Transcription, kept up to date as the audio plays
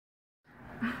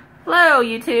Hello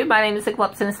YouTube, my name is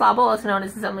Eclipse Slobble, also known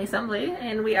as Assembly,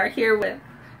 and we are here with...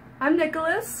 I'm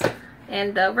Nicholas.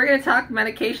 And we're going to talk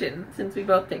medication, since we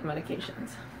both take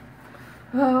medications.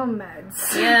 Oh,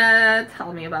 meds. Yeah,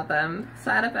 tell me about them.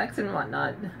 Side effects and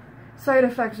whatnot. Side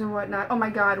effects and whatnot. Oh my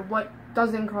god, what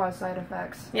doesn't cause side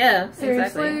effects? Yeah,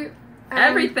 seriously? Exactly.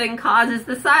 Everything causes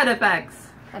the side effects.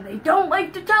 And they don't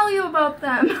like to tell you about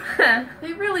them.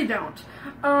 They really don't.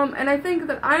 And I think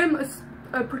that I'm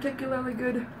a particularly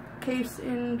good case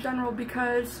in general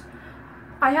because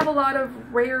I have a lot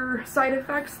of rare side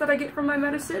effects that I get from my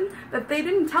medicine that they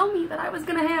didn't tell me that I was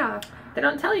gonna have. They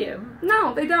don't tell you.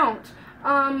 No, they don't.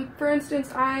 For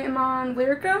instance, I am on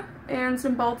Lyrica and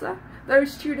Cymbalta.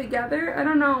 Those two together, I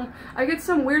don't know, I get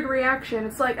some weird reaction.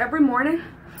 It's like every morning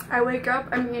I wake up,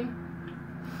 I mean,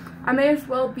 I may as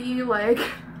well be like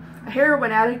a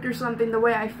heroin addict or something the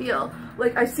way I feel.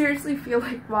 Like, I seriously feel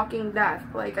like walking death.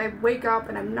 Like, I wake up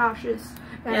and I'm nauseous,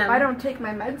 and if I don't take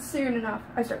my meds soon enough,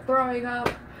 I start throwing up,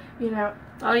 you know.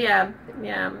 Oh yeah,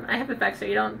 yeah. I have effects so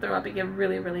you don't throw up, you get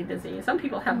really, really dizzy. Some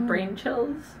people have brain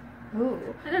chills.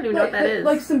 Ooh. I don't even know what that is.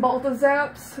 Like Cymbalta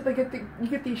zaps, you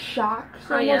get these shocks.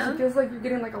 Oh yeah? It feels like you're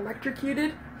getting like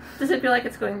electrocuted. Does it feel like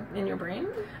it's going in your brain?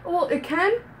 Well, it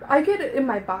can. I get it in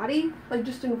my body, like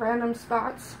just in random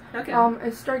spots. Okay. I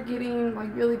start getting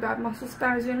like really bad muscle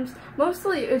spasms.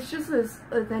 Mostly, it's just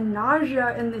the nausea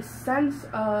and this sense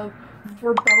of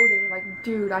foreboding. Like,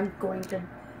 dude, I'm going to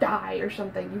die or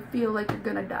something. You feel like you're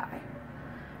gonna die.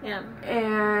 Yeah.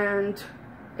 And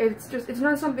it's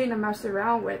not something to mess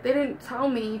around with. They didn't tell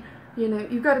me, you know,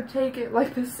 you got to take it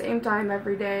like the same time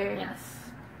every day. Yes.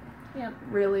 Yeah.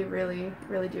 Really, really,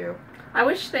 really do. I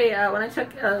wish they, when I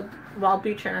took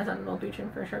Wellbutrin, I was on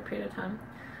Wellbutrin for a short period of time.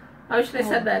 I wish they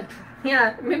said that,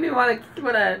 yeah, it made me want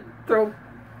to throw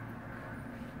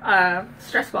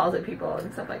stress balls at people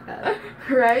and stuff like that.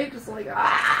 Right? Just like,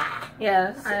 ah!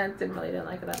 Yeah, I didn't like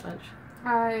it that much.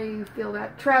 I feel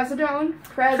that.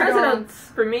 Trazodone,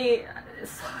 for me, it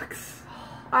sucks.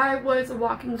 I was a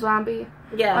walking zombie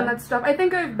on that stuff. I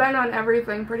think I've been on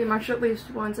everything pretty much at least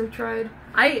once. I've tried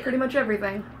pretty much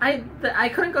everything. I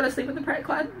couldn't go to sleep with the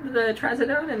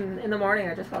Trazodone, and in the morning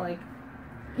I just felt like...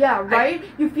 Yeah, right?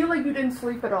 You feel like you didn't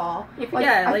sleep at all. Like,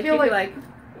 yeah, I feel like...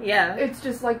 Yeah. It's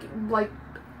just like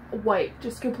wiped.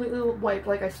 Just completely wiped.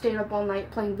 Like I stayed up all night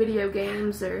playing video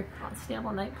games or... I'll stay up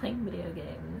all night playing video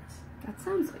games. That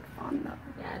sounds like fun though.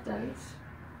 Yeah, it does.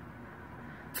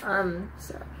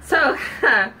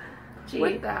 Gee.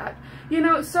 With that, you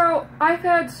know, so I've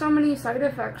had so many side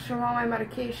effects from all my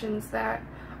medications that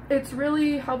it's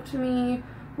really helped me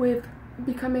with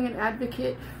becoming an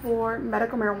advocate for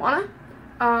medical marijuana.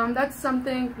 That's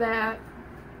something that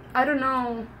I don't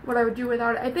know what I would do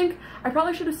without it. I think I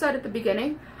probably should have said at the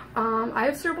beginning, I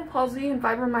have cerebral palsy and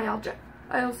fibromyalgia.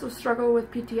 I also struggle with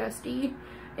PTSD.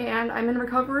 And I'm in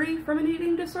recovery from an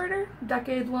eating disorder,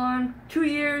 decade long, 2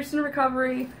 years in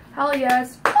recovery, hell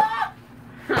yes.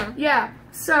 Yeah,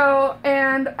 so,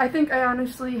 and I think I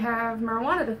honestly have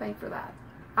marijuana to thank for that.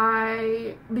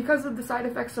 Because of the side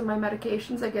effects of my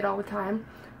medications I get all the time,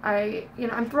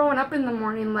 I'm throwing up in the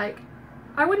morning. Like,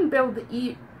 I wouldn't be able to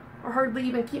eat or hardly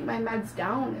even keep my meds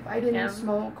down if I didn't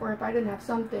smoke or if I didn't have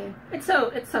something. It's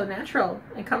so natural.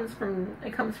 It comes from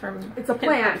it's a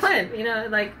plant, you know,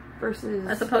 like, versus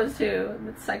as opposed to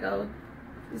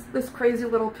this crazy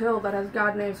little pill that has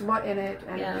God knows what in it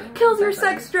and kills your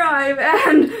sex drive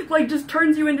and like just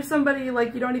turns you into somebody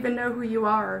like you don't even know who you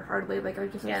are hardly. Like I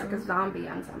just like a zombie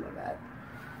on some of it.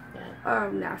 Yeah. Oh,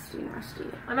 nasty.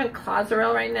 I'm on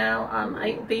Clozaril right now.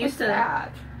 What's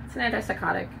that? It's an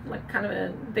antipsychotic, like kind of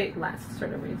a big last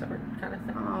sort of resort kind of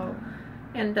thing. Oh.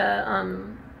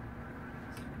 And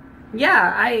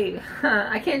yeah,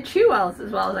 I can't chew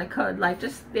as well as I could. Like,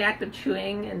 just the act of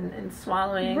chewing and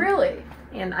swallowing. Really?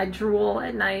 And I drool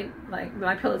at night. Like,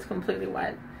 my pillow's completely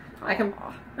wet. My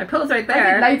pillow's right there.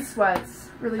 I get night sweats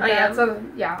really bad. Yeah. So,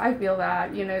 yeah, I feel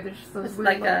that. You know, there's just those weird,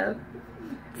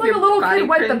 it's like a little kid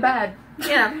wet the bed.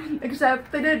 Yeah. Except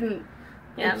they didn't.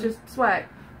 Yeah. It's just sweat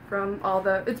from all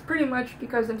the... It's pretty much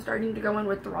because I'm starting to go in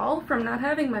withdrawal from not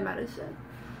having my medicine.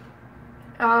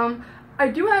 I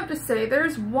do have to say,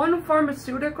 there's one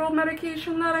pharmaceutical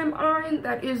medication that I'm on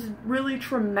that is really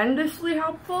tremendously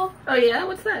helpful. Oh yeah?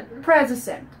 What's that?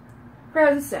 Prazosin.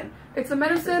 It's a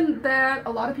medicine that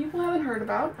a lot of people haven't heard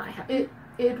about. I haven't.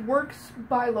 It works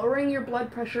by lowering your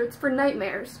blood pressure. It's for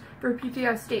nightmares, for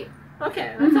PTSD.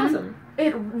 Okay, that's awesome.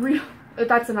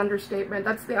 That's an understatement.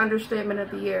 That's the understatement of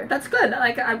the year. That's good.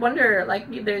 Like, I wonder, like,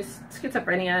 there's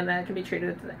schizophrenia that can be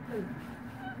treated with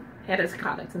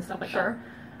antipsychotics and stuff like that.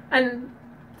 And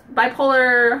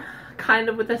bipolar kind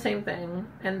of with the same thing,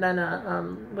 and then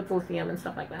with lithium and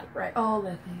stuff like that. Right. Oh,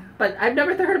 lithium. But I've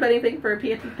never heard of anything for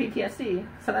PTSD,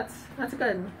 so that's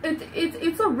good.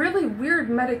 It's a really weird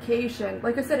medication.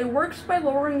 Like I said, it works by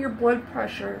lowering your blood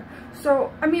pressure.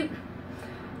 So, I mean,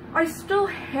 I still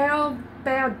have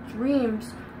bad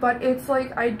dreams, but it's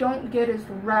like I don't get as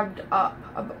revved up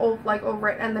over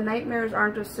it, and the nightmares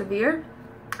aren't as severe.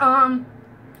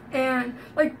 And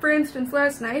like for instance,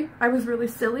 last night I was really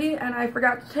silly and I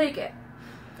forgot to take it.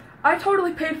 I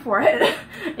totally paid for it.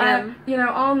 Yeah. You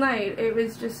know, all night it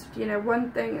was just, you know,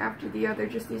 one thing after the other,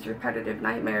 just these repetitive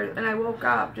nightmares, and I woke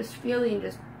up just feeling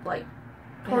just like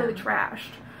totally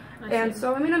trashed. And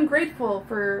so, I mean, I'm grateful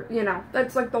for, you know,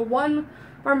 that's like the one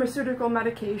pharmaceutical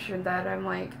medication that I'm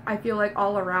like, I feel like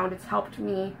all around it's helped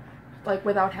me, like,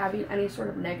 without having any sort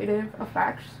of negative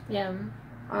effects. Yeah.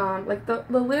 Like, the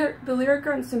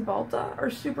Lyrica and Cymbalta are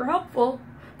super helpful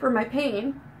for my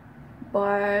pain,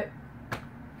 but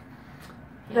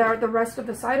the rest of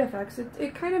the side effects,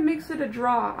 it kind of makes it a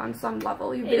draw on some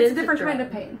level. It's a different kind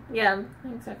of pain. Yeah,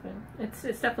 exactly. It's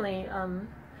definitely,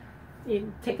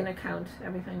 you take into account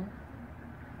everything,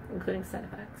 including side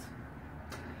effects.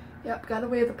 Yep, gotta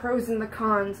weigh the pros and the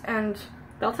cons, and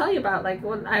they'll tell you about, like,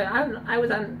 when I was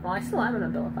on, well, I still am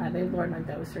on Abilify. They lowered my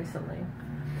dose recently.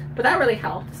 But that really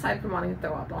helped, aside from wanting to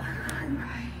throw up all the time.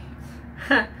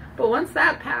 Right. But once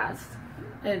that passed,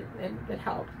 it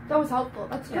helped. That was helpful.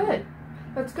 That's good.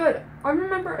 That's good. I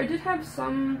remember I did have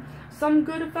some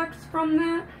good effects from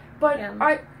that, but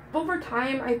over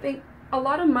time, I think a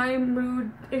lot of my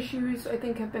mood issues, I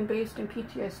think, have been based in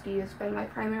PTSD. Has been my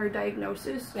primary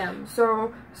diagnosis. Yeah.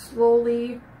 So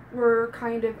slowly, we're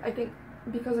kind of, I think,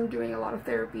 because I'm doing a lot of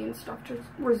therapy and stuff to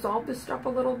resolve this stuff a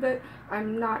little bit,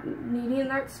 I'm not needing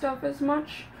that stuff as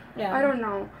much. Yeah. I don't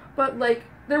know. But, like,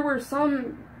 there were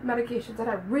some medications that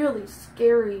had really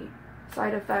scary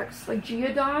side effects, like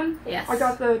Geodon. Yes. I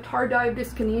got the tardive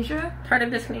dyskinesia. Tardive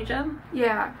dyskinesia?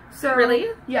 Yeah. So really?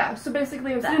 Yeah. So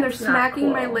basically, I was sitting there smacking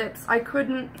my lips. I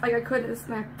couldn't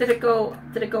smack. Did it go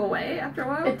away after a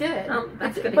while? It did.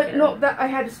 That's good. But no, I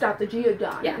had to stop the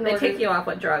Geodon. Yeah, they take you off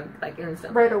what drug, like,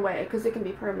 instantly. Right away, because it can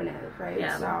be permanent, right?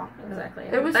 Yeah. So exactly.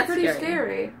 It was pretty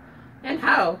scary. And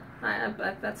how?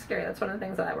 That's scary. That's one of the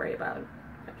things that I worry about.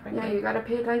 Yeah, you gotta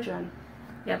pay attention.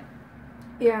 Yep.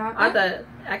 Yeah. The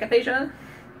akathisia.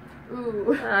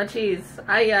 Ooh. Jeez.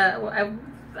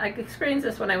 I experienced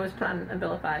this when I was put on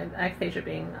Abilify. Akathisia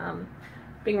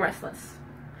being restless,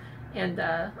 and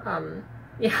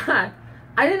yeah,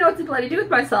 I didn't know what to bloody do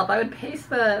with myself. I would pace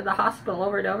the hospital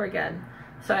over and over again.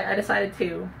 So I decided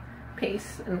to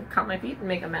pace and count my feet and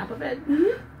make a map of it.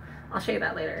 Mm-hmm. I'll show you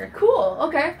that later. Cool.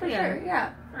 Okay, for sure.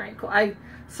 Yeah. All right. Cool.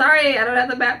 Sorry, I don't have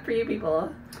the map for you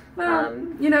people. Well,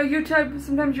 you know, YouTube,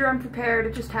 sometimes you're unprepared.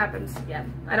 It just happens. Yeah.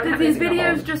 I don't have these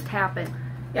videos just happen.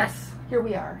 Yes. Here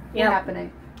we are. Yep. What's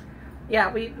happening?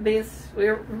 Yeah, we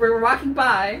were walking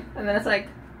by, and then it's like,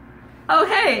 oh,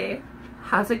 hey,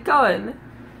 how's it going?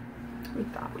 We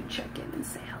thought we'd check in and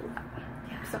say hello.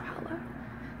 Yeah, so hello.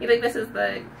 You think this is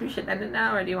we should end it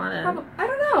now, or do you want to? I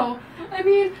don't know. I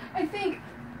mean,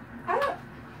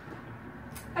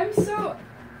 I'm so,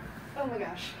 oh my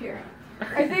gosh, here.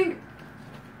 I think,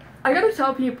 I gotta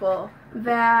tell people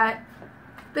that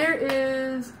there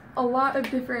is a lot of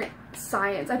different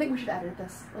science. I think we should edit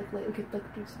this, like, we could,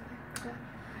 like, do something.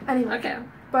 Yeah. Anyway. Okay.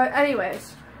 But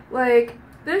anyways, like,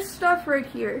 this stuff right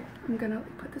here, I'm gonna,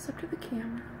 like, put this up to the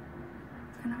camera.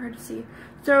 It's kind of hard to see.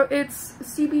 So, it's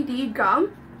CBD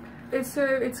gum. It's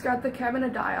got the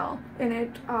cannabidiol in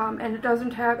it, and it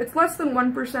doesn't have, it's less than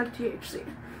 1% THC.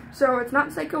 So, it's not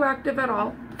psychoactive at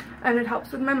all, and it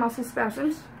helps with my muscle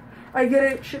spasms. I get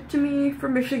it shipped to me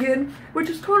from Michigan, which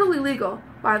is totally legal,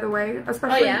 by the way.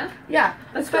 Especially, oh, yeah? Yeah.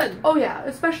 That's good. Oh, yeah.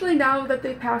 Especially now that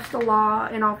they passed a law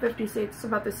in all 50 states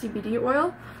about the CBD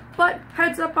oil. But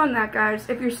heads up on that, guys.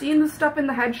 If you're seeing this stuff in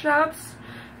the head shops,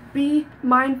 be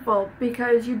mindful,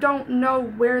 because you don't know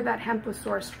where that hemp was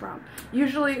sourced from.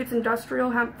 Usually it's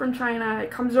industrial hemp from China.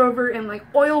 It comes over in, like,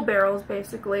 oil barrels,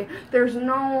 basically. There's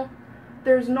no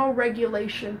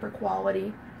regulation for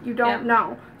quality. You don't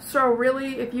know. So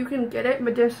really, if you can get it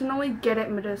medicinally, get it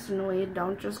medicinally.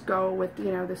 Don't just go with,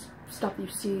 you know, this stuff you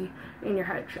see in your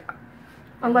head shop.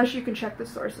 Unless you can check the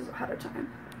sources ahead of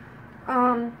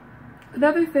time.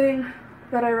 Another thing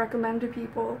that I recommend to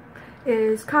people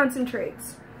is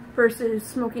concentrates versus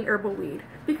smoking herbal weed.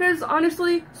 Because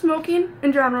honestly, smoking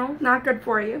in general, not good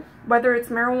for you. Whether it's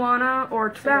marijuana or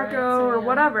tobacco or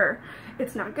whatever,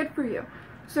 it's not good for you.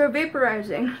 So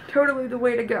vaporizing, totally the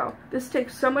way to go. This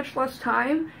takes so much less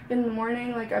time in the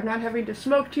morning. Like, I'm not having to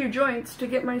smoke 2 joints to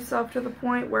get myself to the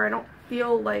point where I don't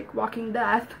feel like walking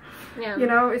death. Yeah. You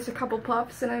know, it's a couple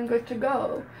puffs and I'm good to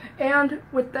go. And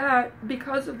with that,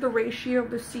 because of the ratio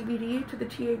of the CBD to the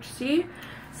THC,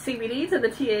 CBD to the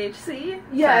THC?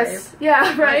 yes, Sorry.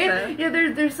 yeah, right? Like Yeah,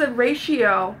 there's a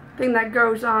ratio thing that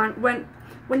goes on.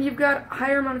 When you've got a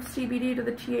higher amount of CBD to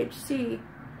the THC,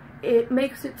 it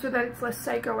makes it so that it's less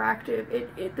psychoactive.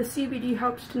 The CBD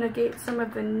helps to negate some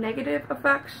of the negative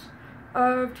effects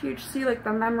of THC, like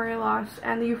the memory loss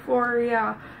and the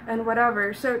euphoria and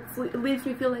whatever. So it leaves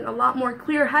me feeling a lot more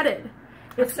clear-headed.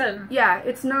 It's good. Yeah,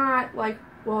 it's not like,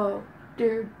 whoa,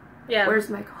 dude, Yeah. where's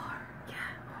my car? Yeah.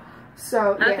 So I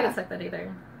don't yeah. think it's like that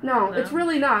either. No, No. it's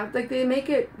really not. Like they make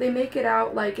it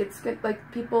out like it's good, like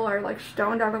people are like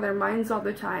stoned out of their minds all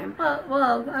the time.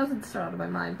 Well, I wasn't stoned out of my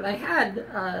mind, but I had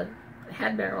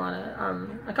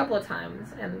marijuana a couple of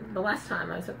times, and the last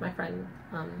time I was with my friend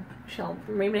Michelle,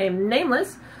 remain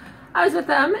nameless. I was with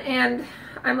them, and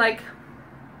I'm like,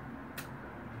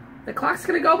 the clock's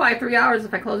gonna go by 3 hours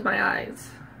if I close my eyes.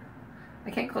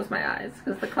 I can't close my eyes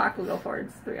because the clock will go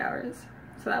forward 3 hours.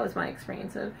 So that was my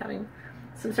experience of having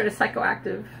some sort of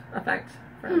psychoactive effect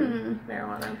from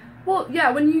marijuana. Well,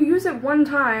 yeah, when you use it one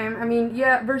time, I mean,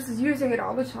 yeah, versus using it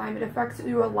all the time, it affects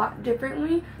you a lot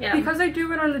differently. Yeah. Because I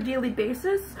do it on a daily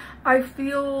basis, I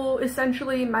feel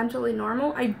essentially mentally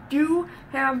normal. I do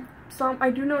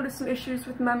notice some issues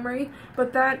with memory,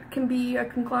 but that can be a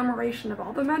conglomeration of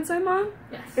all the meds I'm on.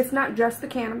 Yes. It's not just the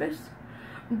cannabis,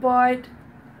 but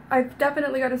I've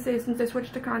definitely got to say, since I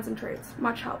switched to concentrates,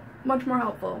 much more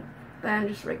helpful than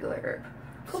just regular herb.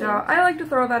 Cool. So I like to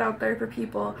throw that out there for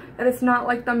people, that it's not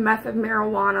like the meth of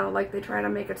marijuana like they try to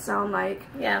make it sound like.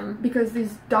 Yeah. Because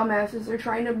these dumbasses are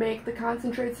trying to make the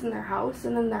concentrates in their house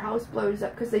and then their house blows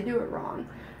up because they do it wrong.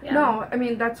 Yeah. No, I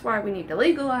mean, that's why we need to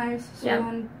legalize, so Yeah,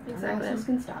 then exactly. houses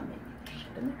can stop making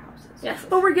shit in their houses. Yes.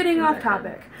 But we're getting off Exactly.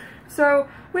 topic. So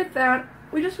with that,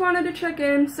 we just wanted to check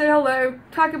in, say hello,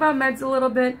 talk about meds a little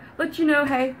bit, let you know,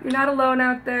 hey, you're not alone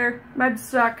out there. Meds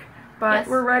suck, but Yes.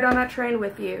 we're right on that train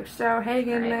with you. So hang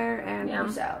in Right. there and Yeah.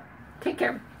 peace out. Take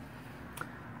care.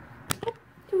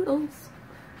 Toodles.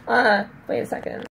 Wait a second.